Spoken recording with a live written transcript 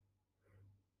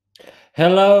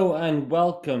Hello and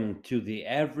welcome to the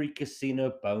Every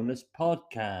Casino Bonus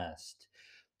podcast.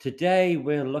 Today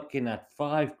we're looking at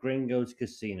Five Gringos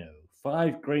Casino.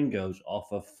 Five Gringos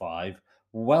offer five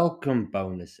welcome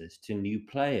bonuses to new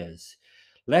players.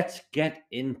 Let's get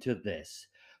into this.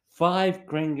 Five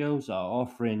Gringos are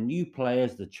offering new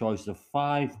players the choice of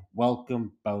five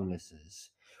welcome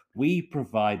bonuses. We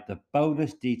provide the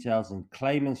bonus details and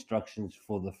claim instructions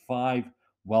for the five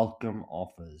welcome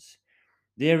offers.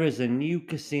 There is a new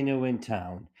casino in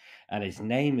town, and its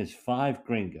name is Five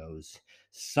Gringos.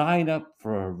 Sign up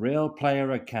for a real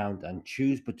player account and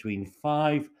choose between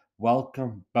five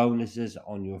welcome bonuses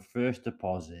on your first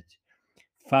deposit.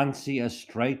 Fancy a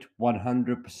straight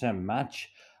 100% match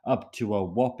up to a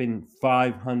whopping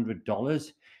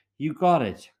 $500? You got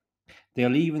it.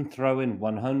 They'll even throw in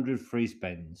 100 free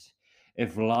spins.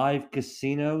 If live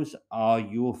casinos are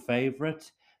your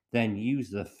favorite, then use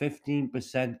the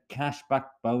 15% cashback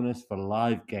bonus for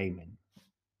live gaming.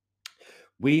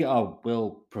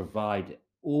 Will provide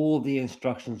all the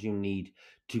instructions you need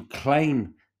to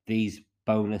claim these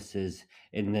bonuses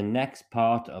in the next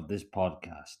part of this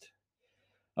podcast.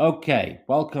 Okay,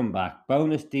 welcome back.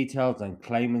 Bonus details and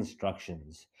claim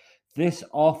instructions. This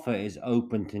offer is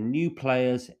open to new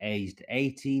players aged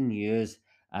 18 years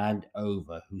and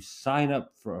over who sign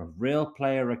up for a real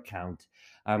player account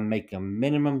and make a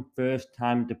minimum first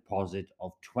time deposit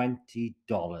of $20.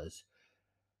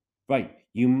 Right,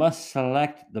 you must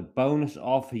select the bonus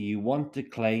offer you want to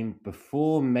claim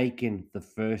before making the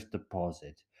first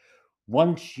deposit.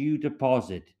 Once you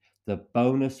deposit, the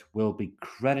bonus will be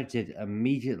credited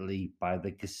immediately by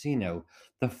the casino.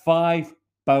 The five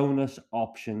bonus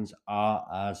options are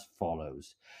as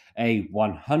follows: a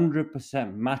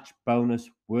 100% match bonus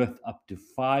worth up to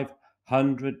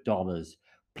 $500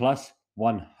 plus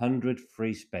 100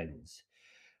 free spins,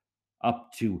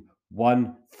 up to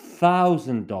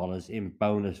 $1,000 in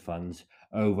bonus funds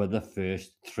over the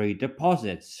first three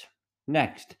deposits.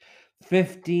 Next,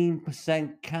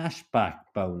 15% cashback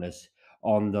bonus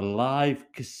on the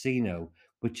live casino,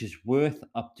 which is worth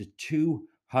up to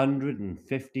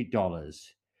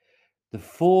 $250. The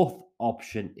fourth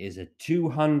option is a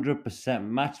 200%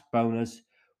 match bonus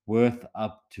worth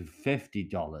up to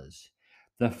 $50.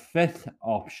 The fifth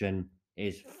option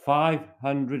is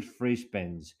 500 free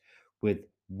spins with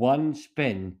one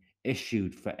spin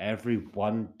issued for every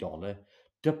 $1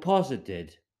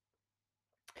 deposited.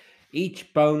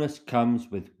 Each bonus comes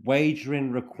with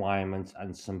wagering requirements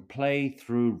and some play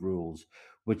through rules,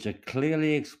 which are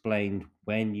clearly explained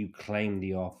when you claim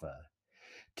the offer.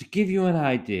 To give you an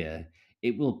idea,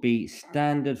 it will be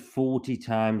standard 40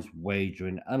 times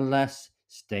wagering unless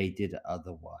stated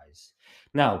otherwise.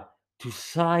 Now, to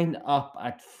sign up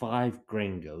at Five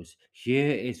Gringos,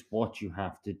 here is what you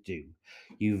have to do.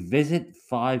 You visit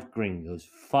Five Gringos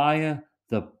via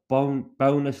the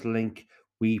bonus link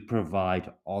we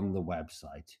provide on the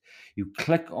website. You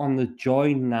click on the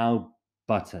Join Now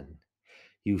button.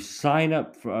 You sign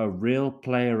up for a real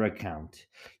player account.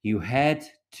 You head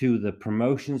to the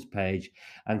promotions page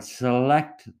and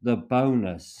select the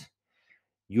bonus.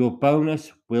 Your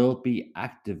bonus will be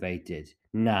activated.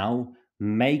 Now,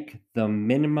 make the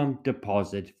minimum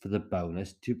deposit for the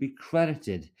bonus to be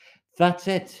credited. That's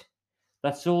it.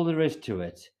 That's all there is to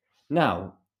it.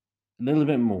 Now, a little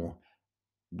bit more.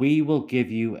 We will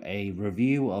give you a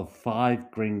review of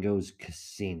Five Gringos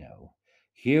Casino.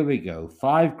 Here we go.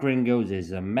 Five Gringos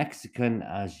is a Mexican,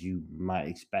 as you might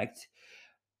expect,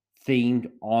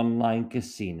 themed online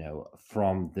casino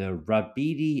from the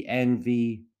Rabidi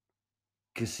Envy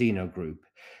Casino Group.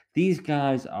 These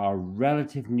guys are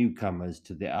relative newcomers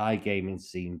to the iGaming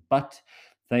scene, but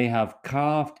they have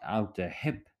carved out a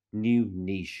hip new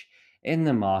niche in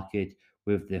the market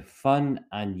with their fun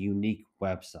and unique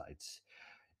websites.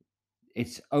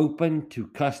 It's open to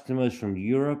customers from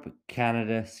Europe,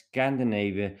 Canada,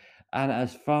 Scandinavia, and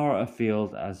as far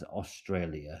afield as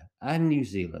Australia and New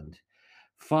Zealand.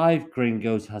 Five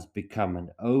Gringos has become an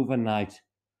overnight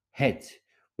hit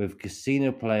with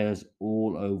casino players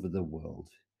all over the world.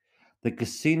 The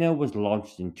casino was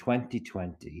launched in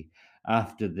 2020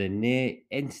 after the near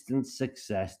instant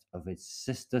success of its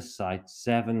sister site,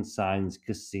 Seven Signs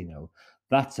Casino.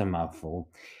 That's a mouthful.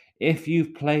 If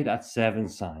you've played at Seven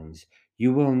Signs,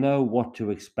 you will know what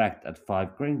to expect at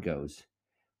Five Gringos,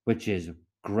 which is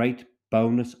great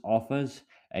bonus offers,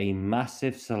 a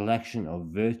massive selection of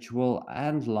virtual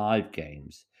and live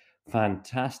games,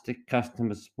 fantastic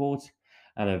customer support,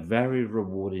 and a very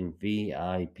rewarding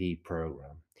VIP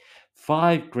program.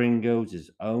 Five Gringos is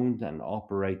owned and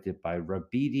operated by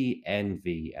Rabidi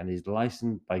NV and is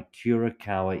licensed by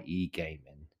Curacao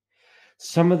e-Gaming.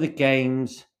 Some of the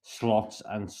games slots,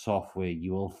 and software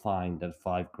you will find at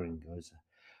Five Gringos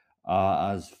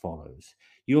are as follows.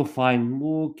 You'll find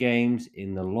more games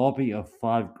in the lobby of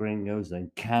Five Gringos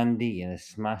than candy in a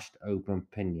smashed open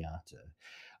pinata.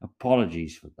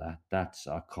 Apologies for that. That's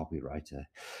our copywriter.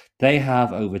 They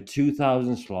have over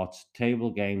 2,000 slots, table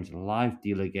games, live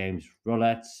dealer games,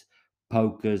 roulettes,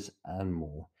 pokers, and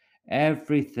more.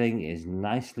 Everything is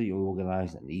nicely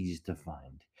organized and easy to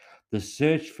find. The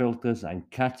search filters and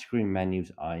category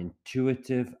menus are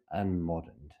intuitive and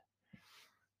modern.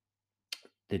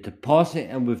 The deposit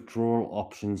and withdrawal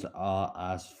options are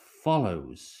as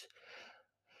follows.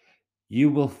 You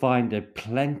will find a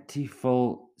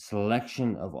plentiful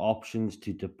selection of options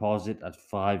to deposit at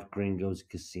Five Gringos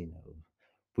Casino,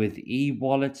 with e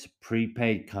wallets,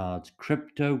 prepaid cards,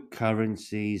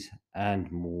 cryptocurrencies, and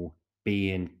more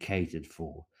being catered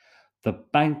for. The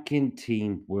banking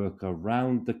team work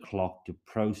around the clock to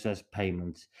process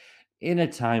payments in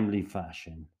a timely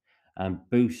fashion and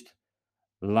boost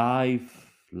live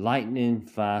lightning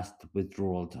fast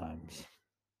withdrawal times.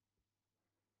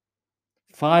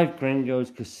 Five Gringos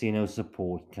Casino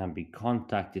support can be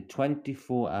contacted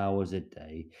 24 hours a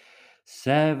day,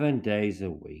 7 days a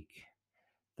week.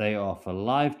 They offer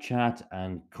live chat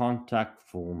and contact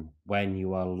form when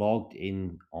you are logged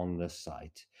in on the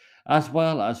site, as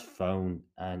well as phone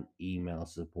and email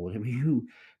support. I mean,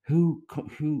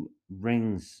 who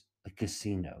rings a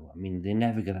casino? I mean, they're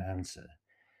never going to answer.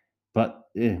 But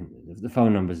the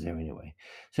phone number's there anyway.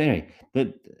 So anyway,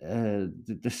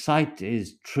 the site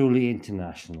is truly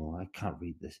international. I can't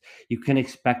read this. You can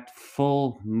expect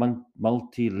full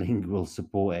multilingual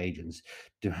support agents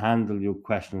to handle your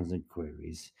questions and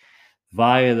queries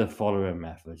via the following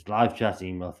methods: live chat,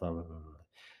 email, phone. Blah, blah,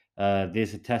 blah.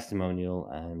 There's a testimonial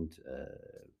and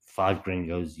Five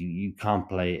Gringos. You can't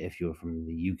play it if you're from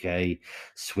the UK,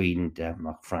 Sweden,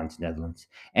 Denmark, France, Netherlands,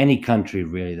 any country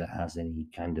really that has any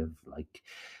kind of like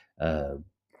uh,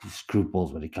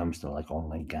 scruples when it comes to like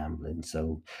online gambling.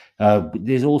 So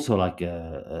there's also like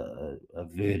a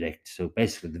verdict. So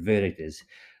basically, the verdict is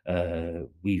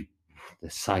we. The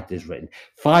site is written.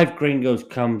 Five Gringos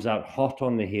comes out hot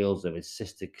on the heels of its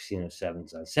sister casino, Seven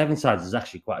Sides. Seven Sides is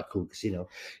actually quite a cool casino.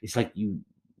 It's like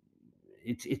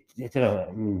I don't know.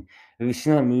 I mean, have you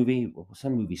seen that movie? What's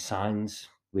that movie? Signs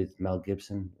with Mel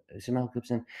Gibson. Is it Mel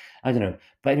Gibson? I don't know.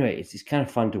 But anyway, it's kind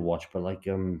of fun to watch. But like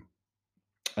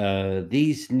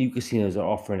these new casinos are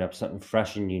offering up something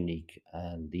fresh and unique,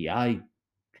 and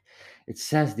it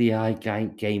says the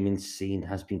gaming scene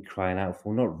has been crying out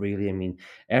for. Not really. I mean,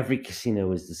 every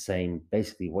casino is the same.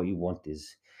 Basically, what you want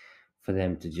is for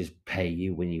them to just pay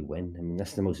you when you win. I mean,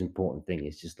 that's the most important thing.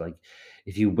 It's just like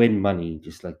if you win money,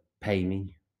 just like pay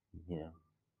me. You know.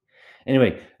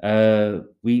 Anyway,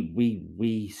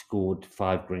 we scored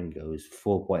Five Gringos,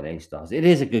 4.8 stars. It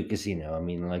is a good casino. I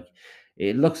mean, like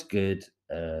it looks good.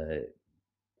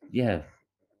 Yeah,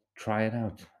 try it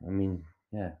out. I mean,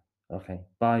 yeah. Okay.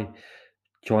 Bye.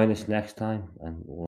 Join us next time, and we'll